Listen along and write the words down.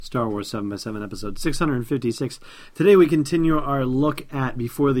Star Wars 7 by 7 episode 656. Today we continue our look at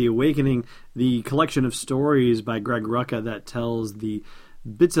Before the Awakening, the collection of stories by Greg Rucka that tells the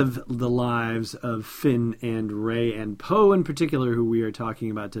bits of the lives of Finn and Rey and Poe in particular, who we are talking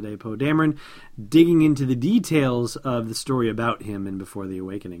about today, Poe Dameron, digging into the details of the story about him in Before the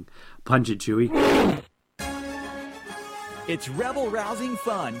Awakening. Punch it, Chewie. It's rebel-rousing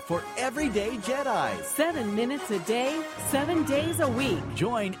fun for everyday Jedis. 7 minutes a day, 7 days a week.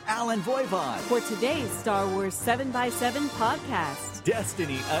 Join Alan Voivod for today's Star Wars 7 by 7 podcast.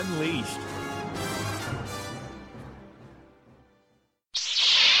 Destiny Unleashed.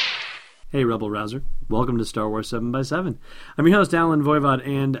 Hey, Rebel Rouser. Welcome to Star Wars 7 by 7. I'm your host, Alan Voivod,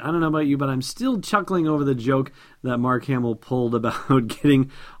 and I don't know about you, but I'm still chuckling over the joke that Mark Hamill pulled about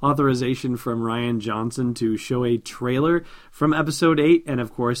getting authorization from Rian Johnson to show a trailer from Episode 8, and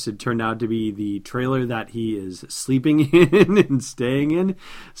of course it turned out to be the trailer that he is sleeping in and staying in.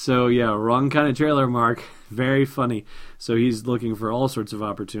 So yeah, wrong kind of trailer, Mark. Very funny. So he's looking for all sorts of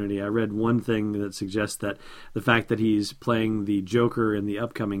opportunity. I read one thing that suggests that the fact that he's playing the Joker in the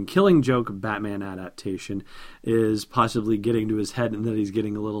upcoming Killing Joke Batman adaptation is possibly getting to his head, and that he's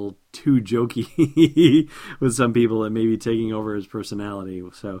getting a little too jokey with some people and maybe taking over his personality.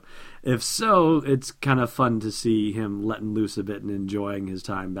 So if so, it's kind of fun to see him letting loose a bit and enjoying his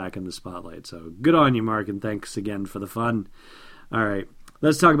time back in the spotlight. So good on you, Mark, and thanks again for the fun. All right.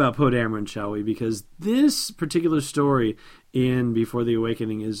 Let's talk about Poe Dameron, shall we? Because this particular story in Before the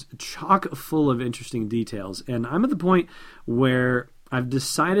Awakening is chock full of interesting details. And I'm at the point where I've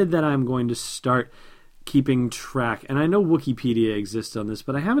decided that I'm going to start keeping track. And I know Wikipedia exists on this,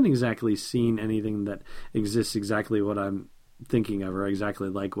 but I haven't exactly seen anything that exists exactly what I'm thinking of or exactly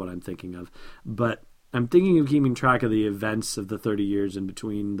like what I'm thinking of. But I'm thinking of keeping track of the events of the 30 years in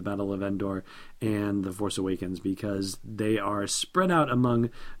between the Battle of Endor and The Force Awakens, because they are spread out among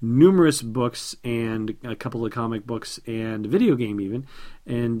numerous books and a couple of comic books and video game even,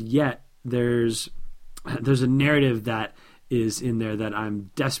 and yet there's a narrative that is in there that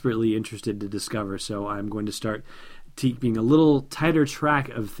I'm desperately interested to discover, so I'm going to start keeping a little tighter track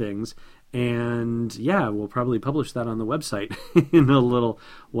of things. And yeah, we'll probably publish that on the website in a little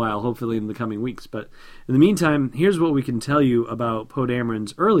while, hopefully in the coming weeks. But in the meantime, here's what we can tell you about Poe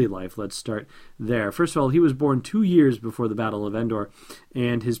Dameron's early life. Let's start there. First of all, he was born 2 years before the Battle of Endor,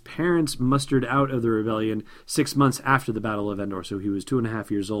 and his parents mustered out of the rebellion 6 months after the Battle of Endor. So he was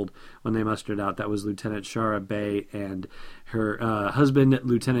 2.5 years old when they mustered out. That was Lieutenant Shara Bey and her husband,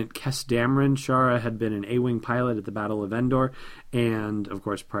 Lieutenant Kes Dameron. Shara had been an A-Wing pilot at the Battle of Endor, and of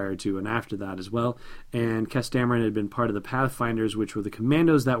course prior to and after that as well. And Kes Dameron had been part of the Pathfinders, which were the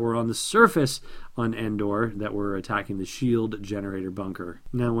commandos that were on the surface on Endor that were attacking the shield generator bunker.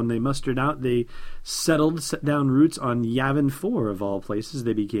 Now, when they mustered out, they set down roots on Yavin 4, of all places.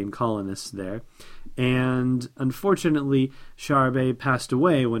 They became colonists there. And unfortunately, Shara Bey passed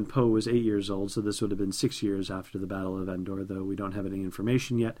away when Poe was 8 years old, so this would have been 6 years after the Battle of Endor, though we don't have any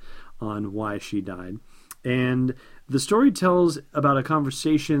information yet on why she died. And the story tells about a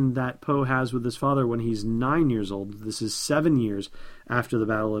conversation that Poe has with his father when he's 9 years old. This is 7 years after the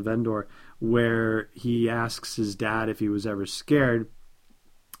Battle of Endor, where he asks his dad if he was ever scared.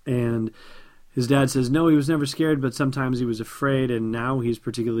 And his dad says no, he was never scared, but sometimes he was afraid, and now he's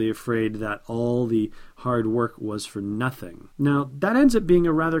particularly afraid that all the hard work was for nothing. Now, that ends up being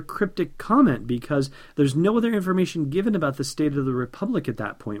a rather cryptic comment, because there's no other information given about the state of the Republic at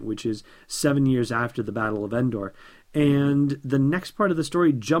that point, which is 7 years after the Battle of Endor. And the next part of the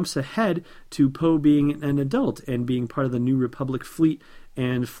story jumps ahead to Poe being an adult and being part of the New Republic fleet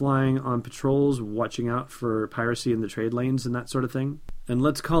and flying on patrols, watching out for piracy in the trade lanes and that sort of thing. And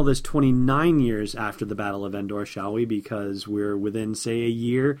let's call this 29 years after the Battle of Endor, shall we? Because we're within, say, a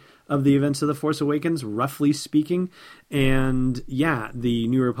year of the events of The Force Awakens, roughly speaking. And yeah, the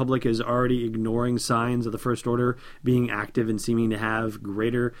New Republic is already ignoring signs of the First Order being active and seeming to have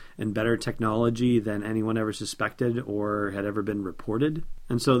greater and better technology than anyone ever suspected or had ever been reported.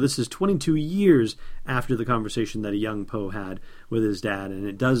 And so this is 22 years after the conversation that a young Poe had with his dad. And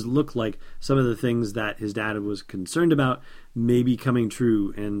it does look like some of the things that his dad was concerned about may be coming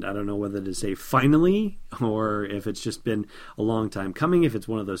true. And I don't know whether to say finally, or if it's just been a long time coming, if it's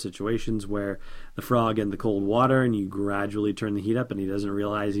one of those situations where the frog in the cold water and you gradually turn the heat up and he doesn't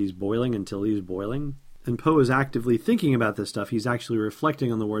realize he's boiling until he's boiling. And Poe is actively thinking about this stuff. He's actually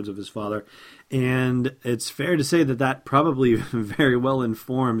reflecting on the words of his father. And it's fair to say that that probably very well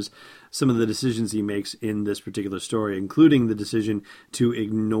informs some of the decisions he makes in this particular story, including the decision to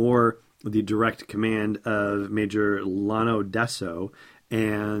ignore the direct command of Major Lano Deso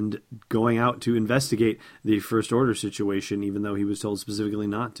and going out to investigate the First Order situation, even though he was told specifically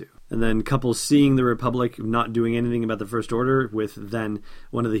not to. And then couple seeing the Republic not doing anything about the First Order, with then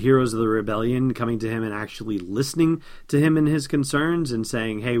one of the heroes of the rebellion coming to him and actually listening to him and his concerns and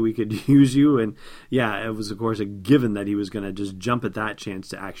saying, hey, we could use you. And yeah, it was, of course, a given that he was going to just jump at that chance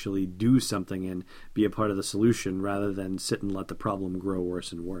to actually do something and be a part of the solution rather than sit and let the problem grow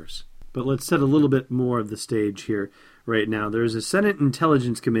worse and worse. But let's set a little bit more of the stage here right now. There's a Senate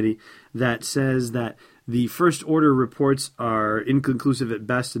Intelligence Committee that says that the First Order reports are inconclusive at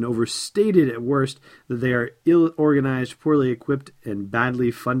best and overstated at worst, that they are ill-organized, poorly equipped, and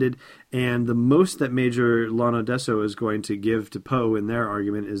badly funded. And the most that Major Lono Deso is going to give to Poe in their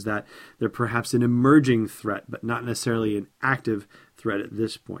argument is that they're perhaps an emerging threat, but not necessarily an active threat at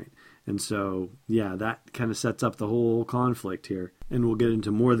this point. And so, yeah, that kind of sets up the whole conflict here. And we'll get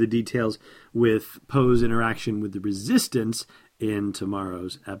into more of the details with Poe's interaction with the Resistance in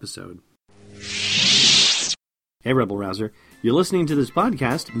tomorrow's episode. Hey, Rebel Rouser. You're listening to this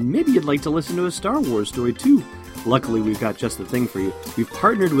podcast. Maybe you'd like to listen to a Star Wars story, too. Luckily, we've got just the thing for you. We've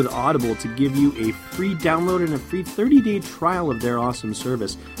partnered with Audible to give you a free download and a free 30-day trial of their awesome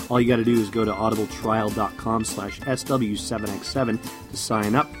service. All you got to do is go to audibletrial.com/SW7X7 to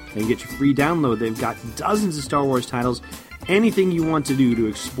sign up and get your free download. They've got dozens of Star Wars titles, anything you want to do to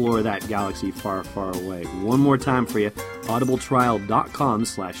explore that galaxy far, far away. One more time for you,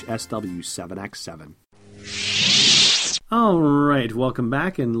 audibletrial.com/SW7X7. All right, welcome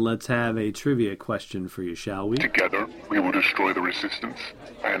back, and let's have a trivia question for you, shall we? Together, we will destroy the Resistance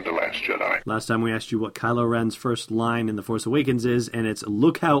and The Last Jedi. Last time we asked you what Kylo Ren's first line in The Force Awakens is, and it's,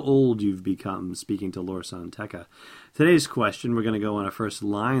 look how old you've become, speaking to Lor-San Tekka. Today's question, we're going to go on a first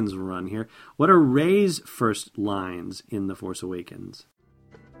lines run here. What are Rey's first lines in The Force Awakens?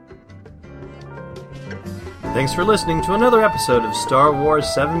 Thanks for listening to another episode of Star Wars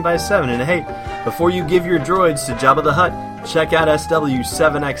 7x7. And hey, before you give your droids to Jabba the Hutt, check out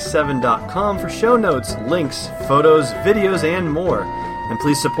SW7x7.com for show notes, links, photos, videos, and more. And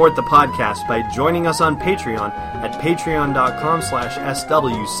please support the podcast by joining us on Patreon at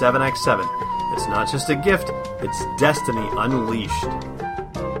patreon.com/SW7x7. It's not just a gift, it's Destiny Unleashed.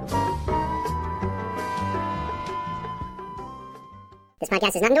 This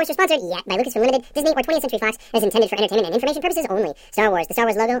podcast is not endorsed or sponsored yet by Lucasfilm Limited, Disney, or 20th Century Fox, and is intended for entertainment and information purposes only. Star Wars, the Star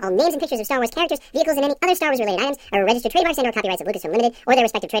Wars logo, all names and pictures of Star Wars characters, vehicles, and any other Star Wars-related items are registered trademarks and/or copyrights of Lucasfilm Limited or their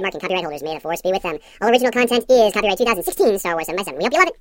respective trademark and copyright holders. May the Force be with them. All original content is copyright 2016 Star Wars 7x7. We hope you love it.